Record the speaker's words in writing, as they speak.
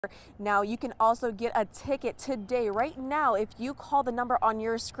Now, you can also get a ticket today, right now, if you call the number on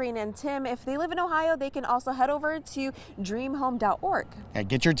your screen. And Tim, if they live in Ohio, they can also head over to dreamhome.org. And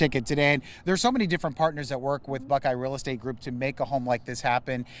get your ticket today. And there's so many different partners that work with Buckeye Real Estate Group to make a home like this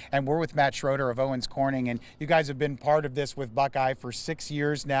happen. And we're with Matt Schroeder of Owens Corning, and you guys have been part of this with Buckeye for 6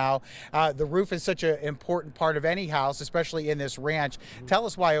 years now. The roof is such an important part of any house, especially in this ranch. Tell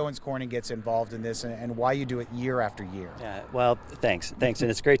us why Owens Corning gets involved in this and why you do it year after year. Yeah, well, thanks. And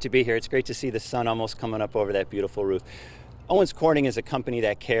it's great to be here. It's great to see the sun almost coming up over that beautiful roof. Owens Corning is a company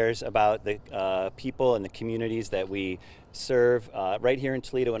that cares about the people and the communities that we serve right here in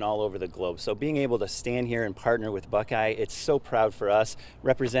Toledo and all over the globe. So being able to stand here and partner with Buckeye, it's so proud for us,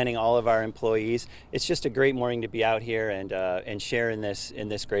 representing all of our employees. It's just a great morning to be out here and share in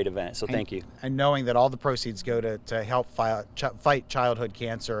this great event. So thank you. And knowing that all the proceeds go to help fight childhood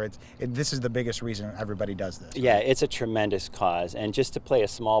cancer, this is the biggest reason everybody does this. Yeah, it's a tremendous cause, and just to play a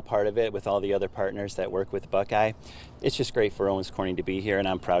small part of it with all the other partners that work with Buckeye, it's just great for Owens Corning to be here, and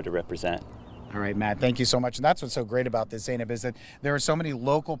I'm proud to represent. All right, Matt, thank you so much. And that's what's so great about this, Zainab, is that there are so many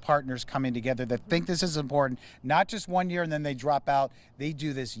local partners coming together that think this is important, not just 1 year and then they drop out. They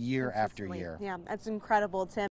do this year after year. Yeah, that's incredible, Tim.